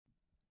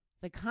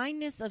The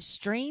kindness of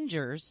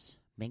strangers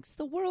makes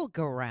the world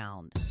go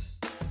round.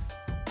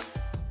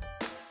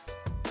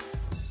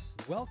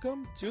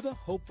 Welcome to the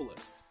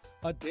Hopefulist,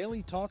 a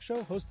daily talk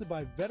show hosted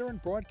by veteran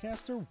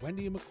broadcaster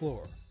Wendy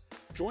McClure.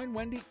 Join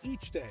Wendy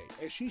each day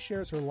as she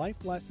shares her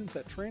life lessons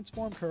that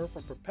transformed her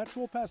from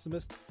perpetual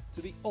pessimist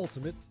to the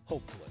ultimate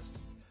hopefulist.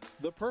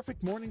 The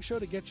perfect morning show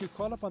to get you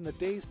caught up on the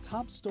day's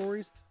top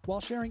stories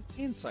while sharing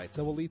insights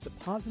that will lead to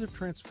positive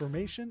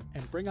transformation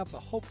and bring out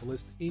the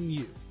hopefulist in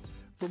you.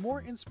 For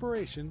more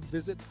inspiration,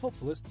 visit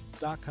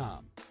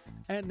Hopefulist.com.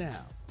 And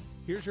now,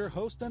 here's your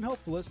host and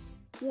hopefulist,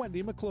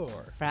 Wendy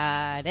McClure.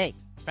 Friday.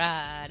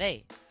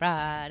 Woohoo!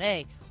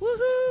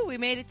 We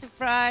made it to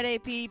Friday,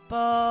 people.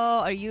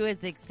 Are you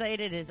as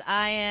excited as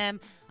I am?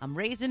 I'm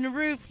raising the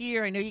roof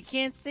here. I know you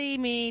can't see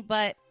me,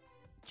 but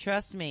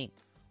trust me,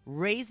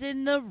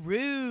 raising the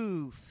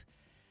roof.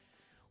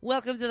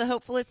 Welcome to the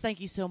Hopefulist. Thank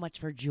you so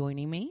much for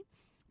joining me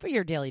for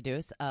your daily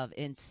dose of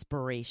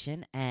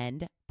inspiration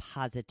and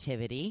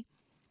positivity.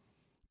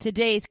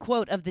 Today's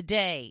quote of the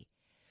day: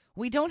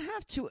 we don't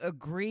have to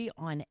agree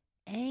on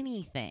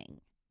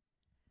anything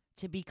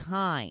to be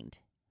kind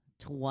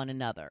to one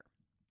another.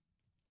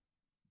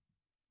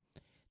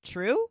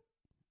 True?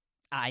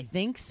 I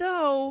think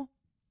so.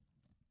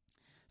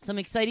 Some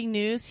exciting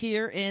news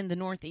here in the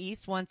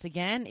Northeast once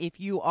again. If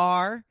you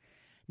are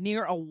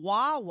near a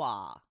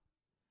Wawa,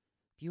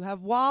 if you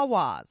have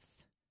Wawas,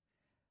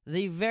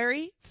 the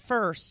very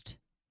first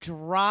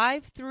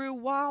drive-through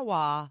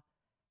Wawa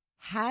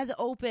has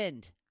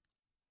opened.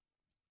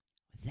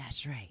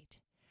 That's right.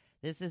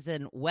 This is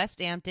in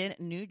West Hampton,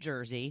 New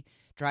Jersey.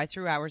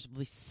 Drive-through hours will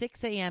be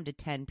 6 a.m. to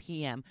 10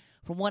 p.m.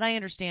 From what I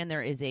understand,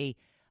 there is a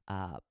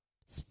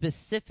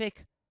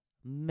specific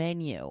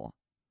menu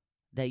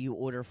that you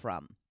order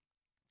from.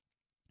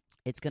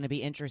 It's going to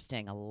be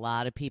interesting. A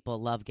lot of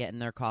people love getting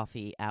their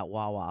coffee at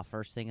Wawa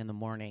first thing in the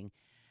morning.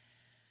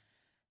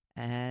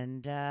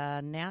 And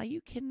now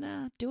you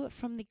can do it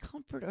from the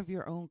comfort of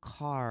your own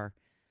car.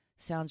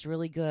 Sounds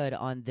really good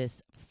on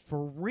this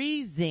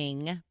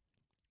freezing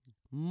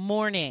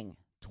morning.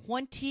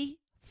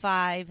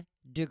 25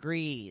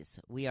 degrees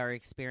we are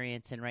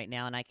experiencing right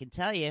now. And I can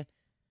tell you,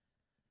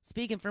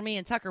 speaking for me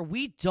and Tucker,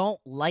 we don't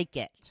like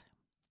it.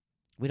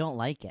 We don't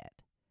like it.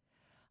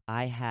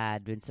 I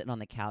had been sitting on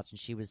the couch and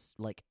she was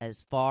like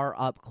as far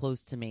up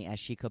close to me as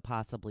she could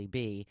possibly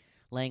be,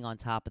 laying on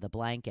top of the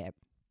blanket.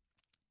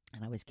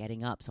 And I was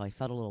getting up, so I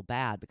felt a little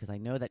bad because I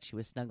know that she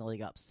was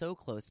snuggling up so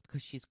close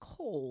because she's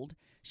cold.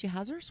 She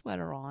has her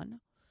sweater on.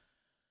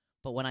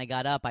 But when I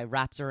got up, I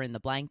wrapped her in the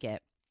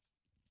blanket.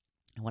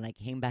 And when I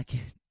came back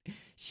in,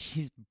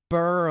 she's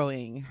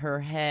burrowing her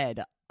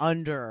head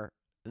under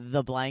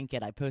the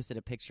blanket. I posted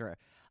a picture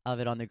of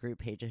it on the group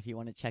page if you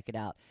want to check it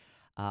out.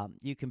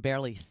 You can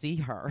barely see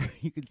her.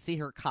 You can see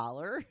her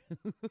collar.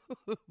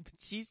 But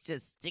she's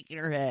just sticking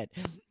her head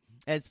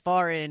as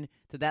far into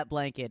that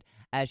blanket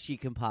as she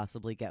can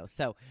possibly go.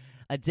 So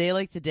a day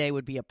like today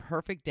would be a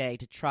perfect day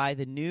to try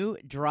the new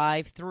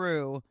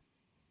drive-through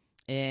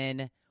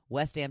in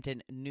West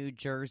Hampton, New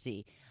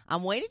Jersey.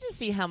 I'm waiting to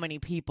see how many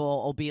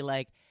people will be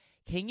like,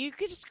 can you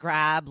just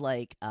grab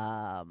like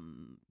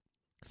some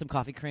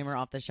coffee creamer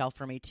off the shelf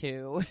for me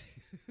too?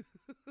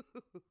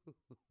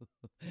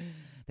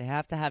 They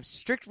have to have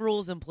strict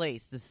rules in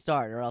place to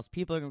start, or else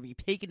people are going to be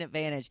taking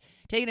advantage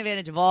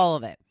of all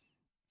of it.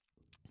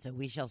 So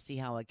we shall see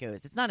how it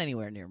goes. It's not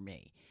anywhere near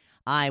me.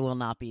 I will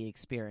not be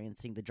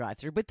experiencing the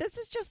drive-thru, but this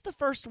is just the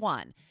first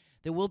one.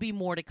 There will be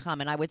more to come,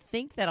 and I would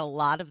think that a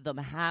lot of them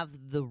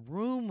have the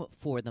room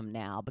for them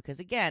now because,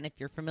 again, if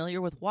you're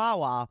familiar with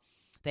Wawa,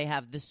 they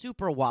have the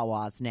super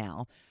Wawas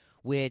now,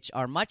 which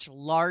are much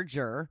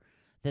larger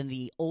than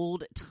the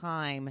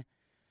old-time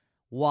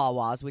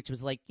Wawas, which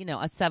was like, a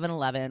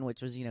 7-Eleven,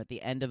 which was, at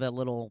the end of a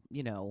little,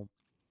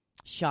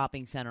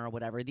 shopping center or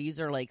whatever. These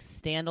are like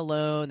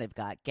standalone. They've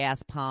got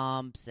gas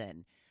pumps,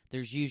 and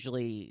there's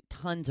usually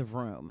tons of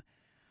room.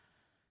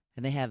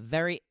 And they have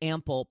very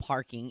ample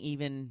parking,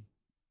 even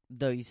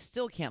though you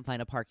still can't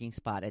find a parking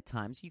spot at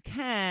times. You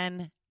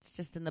can. It's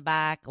just in the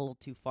back, a little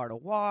too far to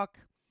walk.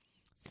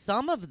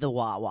 Some of the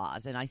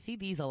Wawas, and I see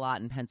these a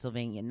lot in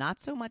Pennsylvania, not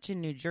so much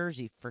in New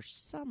Jersey for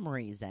some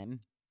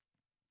reason.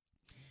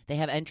 They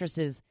have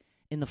entrances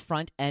in the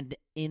front and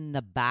in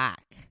the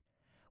back,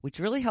 which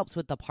really helps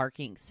with the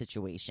parking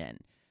situation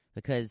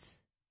because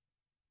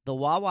the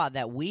Wawa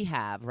that we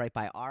have right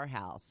by our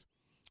house,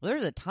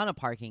 there's a ton of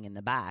parking in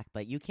the back,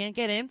 but you can't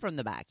get in from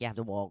the back. You have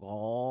to walk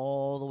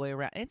all the way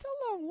around. It's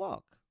a long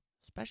walk,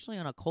 especially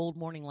on a cold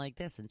morning like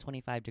this in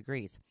 25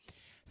 degrees.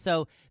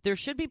 So there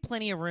should be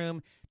plenty of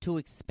room to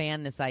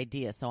expand this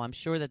idea. So I'm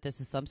sure that this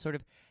is some sort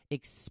of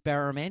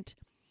experiment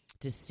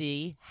to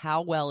see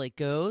how well it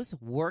goes,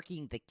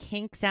 working the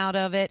kinks out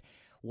of it,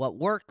 what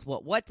works,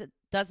 what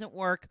doesn't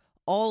work,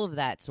 all of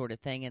that sort of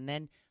thing. And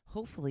then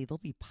hopefully they'll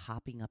be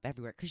popping up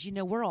everywhere because,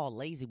 we're all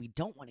lazy. We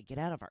don't want to get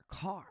out of our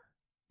car.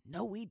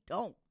 No, we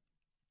don't.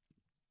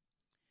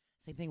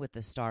 Same thing with the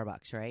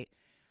Starbucks, right?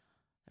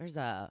 There's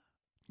not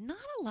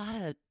a lot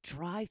of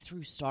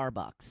drive-through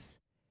Starbucks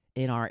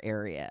in our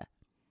area.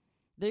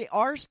 They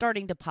are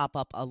starting to pop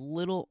up a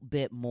little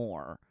bit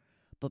more,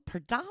 but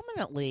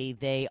predominantly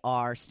they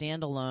are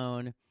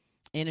standalone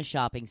in a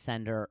shopping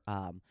center.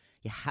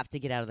 You have to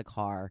get out of the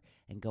car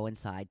and go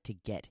inside to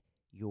get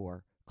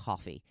your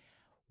coffee.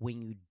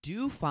 When you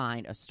do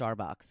find a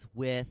Starbucks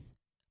with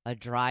a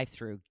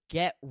drive-through,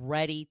 get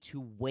ready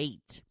to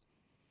wait.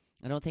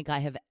 I don't think I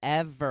have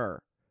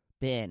ever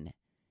been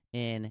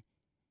in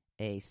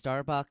a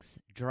Starbucks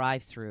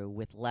drive-through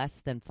with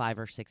less than 5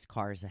 or 6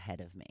 cars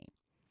ahead of me.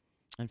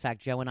 In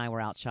fact, Joe and I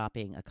were out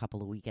shopping a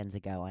couple of weekends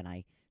ago, and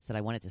I said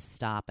I wanted to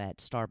stop at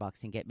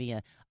Starbucks and get me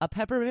a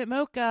peppermint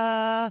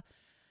mocha.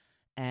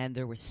 And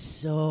there were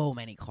so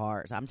many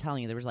cars. I'm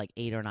telling you, there was like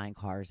 8 or 9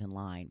 cars in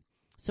line.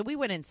 So we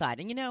went inside.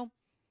 And,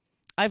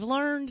 I've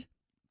learned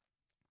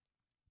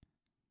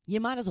you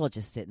might as well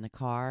just sit in the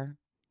car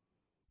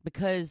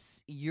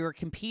because you're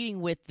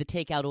competing with the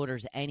takeout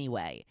orders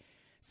anyway.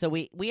 So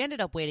we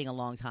ended up waiting a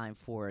long time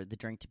for the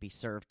drink to be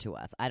served to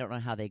us. I don't know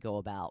how they go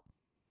about,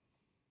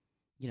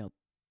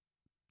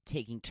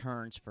 taking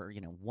turns for,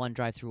 one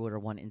drive-through order,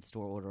 one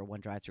in-store order,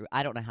 one drive-through.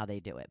 I don't know how they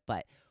do it,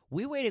 but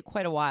we waited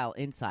quite a while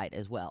inside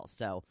as well.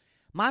 So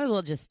might as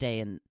well just stay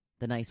in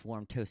the nice,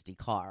 warm, toasty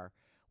car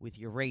with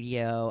your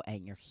radio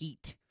and your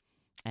heat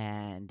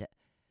and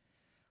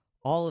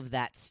all of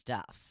that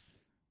stuff.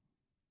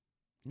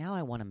 Now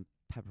I want a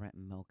peppermint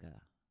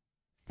mocha.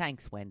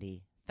 Thanks,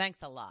 Wendy.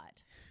 Thanks a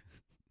lot.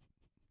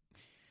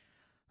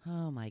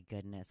 Oh, my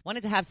goodness.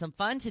 Wanted to have some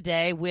fun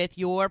today with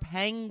your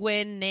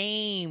penguin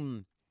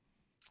name.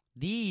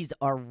 These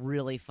are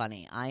really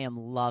funny. I am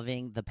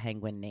loving the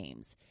penguin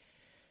names.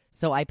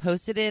 So I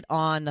posted it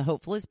on the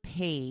Hopefulist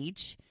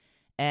page,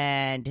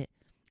 and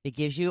it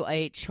gives you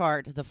a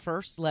chart, the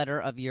first letter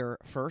of your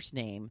first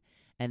name,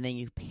 and then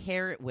you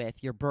pair it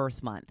with your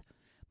birth month.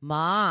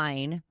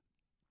 Mine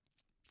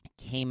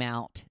came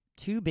out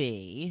to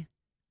be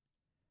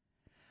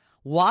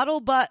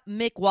Waddlebutt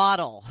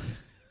McWaddle.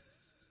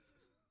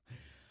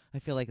 I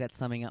feel like that's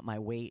summing up my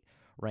weight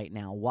right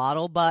now.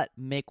 Waddlebutt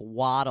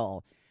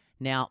McWaddle.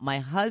 Now, my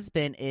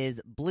husband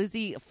is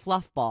Blizzy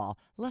Fluffball.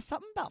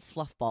 Something about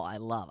Fluffball I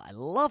love. I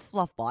love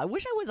Fluffball. I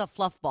wish I was a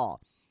Fluffball.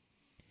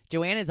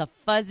 Joanne is a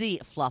Fuzzy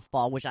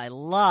Fluffball, which I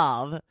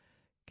love.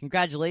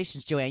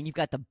 Congratulations, Joanne. You've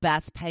got the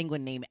best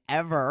penguin name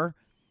ever.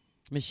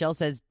 Michelle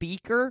says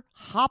Beaker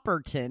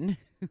Hopperton.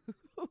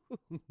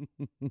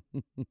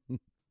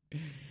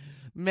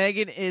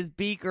 Megan is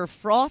Beaker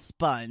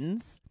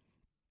Frostbuns.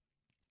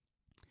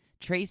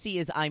 Tracy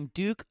is I'm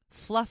Duke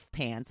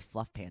Fluffpants.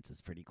 Fluffpants is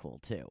pretty cool,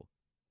 too.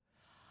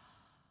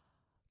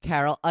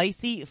 Carol,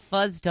 Icy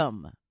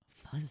Fuzzdom.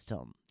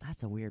 Fuzzdom.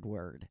 That's a weird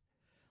word.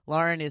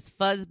 Lauren is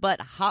Fuzzbutt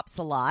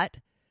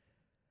Hopsalot.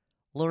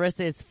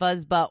 Larissa is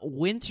Fuzzbutt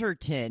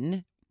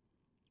Winterton.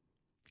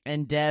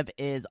 And Deb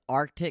is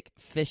Arctic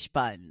Fish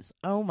Buns.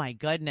 Oh, my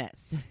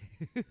goodness.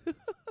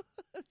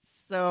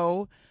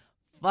 So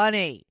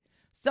funny.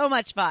 So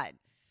much fun.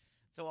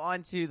 So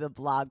on to the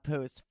blog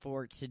post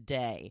for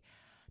today.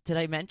 Did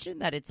I mention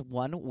that it's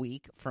 1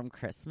 week from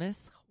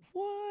Christmas?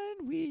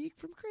 1 week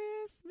from Christmas.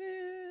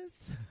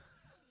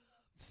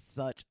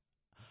 Such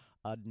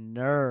a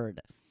nerd.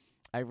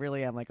 I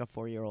really am like a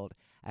 4-year-old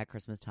at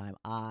Christmas time.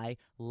 I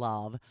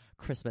love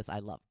Christmas. I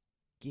love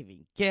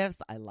giving gifts.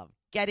 I love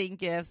getting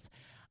gifts.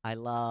 I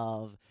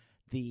love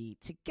the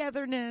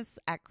togetherness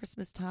at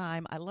Christmas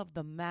time. I love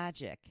the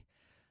magic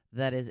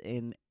that is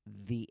in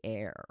the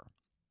air.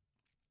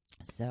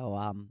 So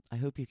I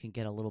hope you can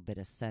get a little bit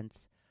of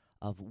sense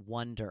of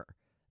wonder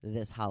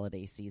this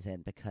holiday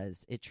season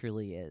because it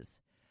truly is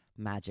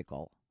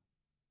magical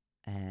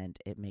and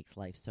it makes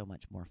life so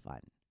much more fun.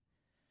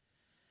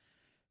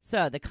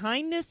 So the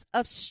kindness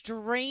of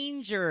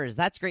strangers,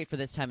 that's great for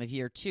this time of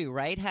year too,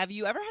 right? Have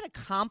you ever had a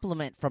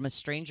compliment from a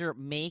stranger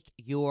make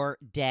your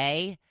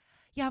day?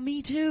 Yeah,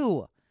 me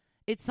too.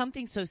 It's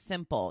something so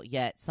simple,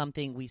 yet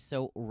something we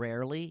so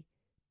rarely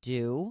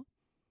do.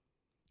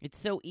 It's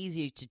so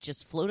easy to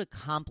just float a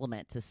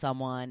compliment to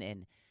someone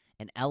in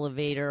an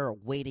elevator or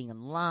waiting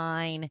in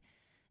line.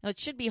 Now, it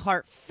should be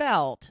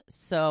heartfelt,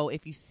 so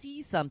if you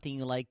see something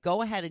you like,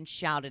 go ahead and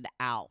shout it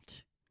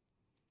out.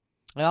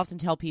 I often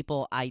tell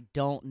people I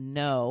don't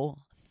know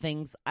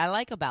things I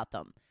like about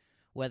them,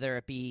 whether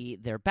it be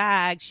their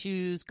bag,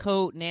 shoes,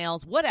 coat,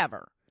 nails,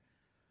 whatever.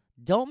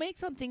 Don't make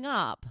something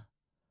up,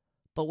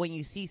 but when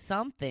you see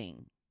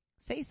something,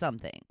 say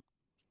something.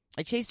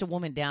 I chased a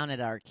woman down at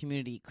our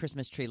community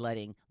Christmas tree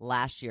lighting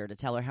last year to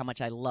tell her how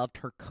much I loved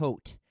her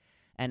coat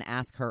and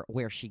ask her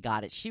where she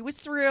got it. She was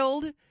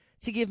thrilled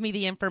to give me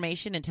the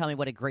information and tell me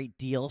what a great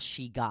deal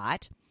she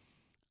got.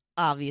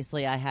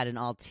 Obviously, I had an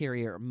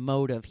ulterior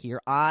motive here.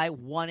 I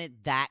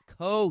wanted that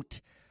coat,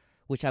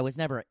 which I was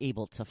never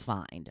able to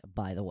find,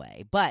 by the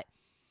way. But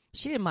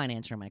she didn't mind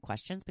answering my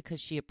questions because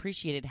she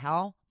appreciated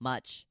how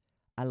much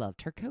I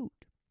loved her coat.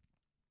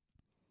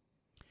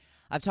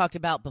 I've talked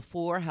about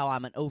before how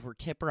I'm an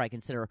over-tipper. I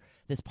consider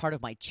this part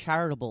of my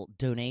charitable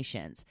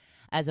donations.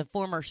 As a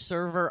former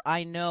server,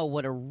 I know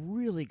what a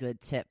really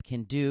good tip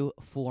can do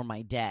for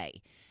my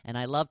day. And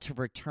I love to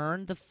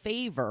return the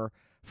favor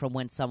from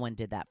when someone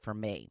did that for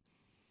me.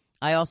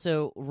 I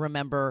also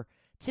remember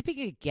tipping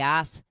a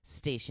gas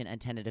station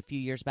attendant a few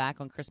years back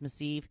on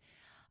Christmas Eve.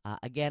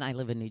 Again, I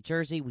live in New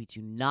Jersey. We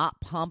do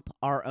not pump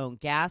our own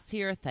gas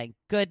here, thank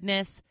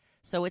goodness.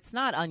 So it's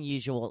not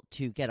unusual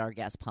to get our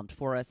gas pumped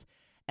for us.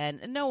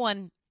 And no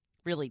one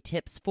really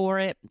tips for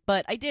it.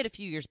 But I did a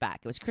few years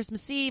back. It was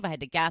Christmas Eve. I had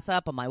to gas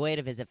up on my way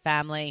to visit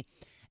family.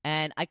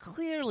 And I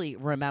clearly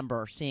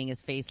remember seeing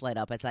his face light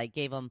up as I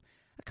gave him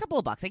a couple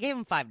of bucks. I gave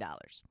him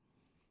 $5.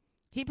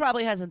 He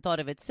probably hasn't thought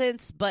of it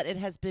since, but it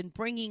has been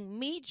bringing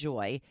me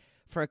joy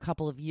for a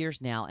couple of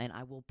years now, and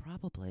I will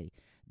probably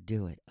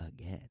do it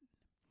again.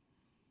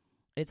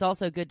 It's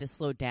also good to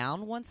slow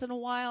down once in a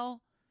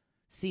while,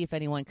 see if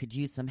anyone could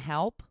use some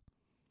help.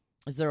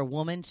 Is there a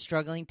woman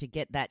struggling to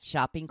get that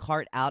shopping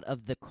cart out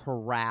of the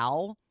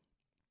corral?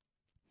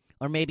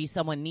 Or maybe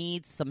someone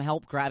needs some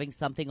help grabbing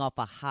something off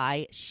a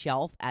high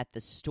shelf at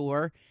the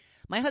store.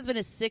 My husband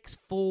is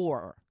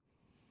 6'4",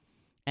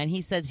 and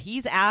he says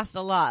he's asked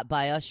a lot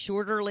by us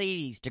shorter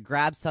ladies to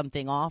grab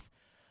something off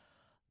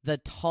the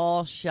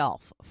tall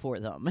shelf for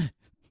them.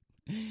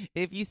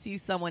 If you see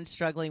someone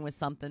struggling with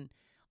something,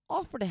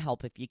 offer to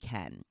help if you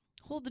can.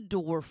 Hold the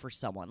door for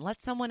someone.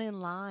 Let someone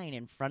in line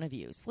in front of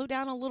you. Slow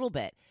down a little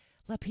bit.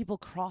 Let people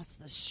cross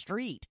the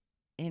street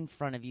in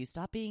front of you.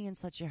 Stop being in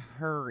such a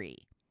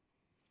hurry.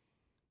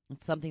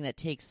 It's something that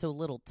takes so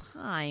little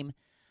time,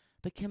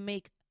 but can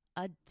make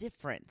a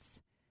difference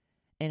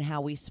in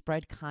how we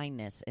spread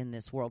kindness in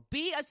this world.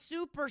 Be a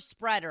super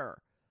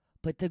spreader,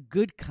 but the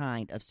good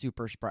kind of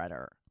super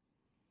spreader.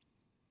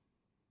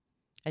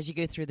 As you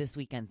go through this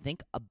weekend,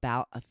 think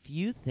about a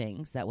few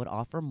things that would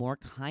offer more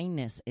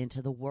kindness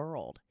into the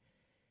world.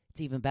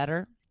 It's even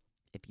better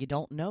if you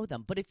don't know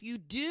them. But if you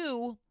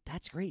do,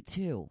 that's great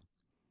too.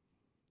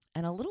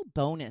 And a little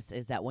bonus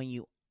is that when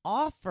you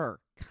offer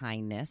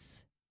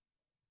kindness,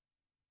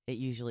 it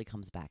usually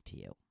comes back to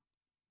you.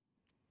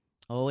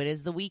 Oh, it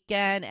is the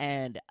weekend,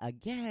 and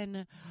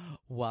again,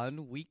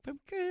 1 week from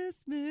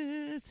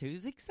Christmas.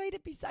 Who's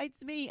excited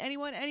besides me?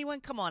 Anyone?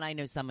 Come on, I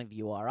know some of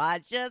you are. I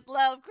just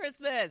love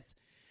Christmas.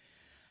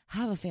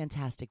 Have a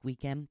fantastic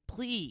weekend.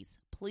 Please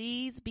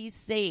be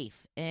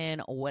safe in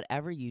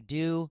whatever you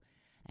do.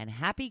 And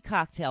happy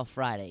Cocktail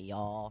Friday,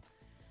 y'all.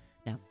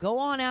 Now go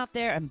on out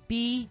there and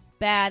be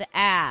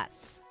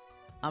badass.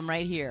 I'm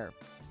right here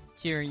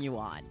cheering you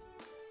on.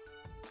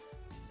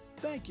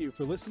 Thank you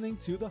for listening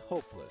to The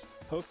Hopefulist,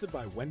 hosted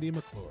by Wendy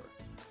McClure.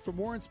 For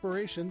more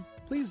inspiration,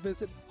 please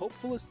visit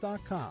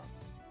hopefulist.com.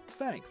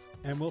 Thanks,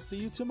 and we'll see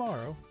you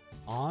tomorrow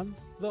on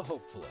The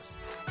Hopefulist.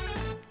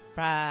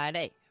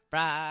 Friday.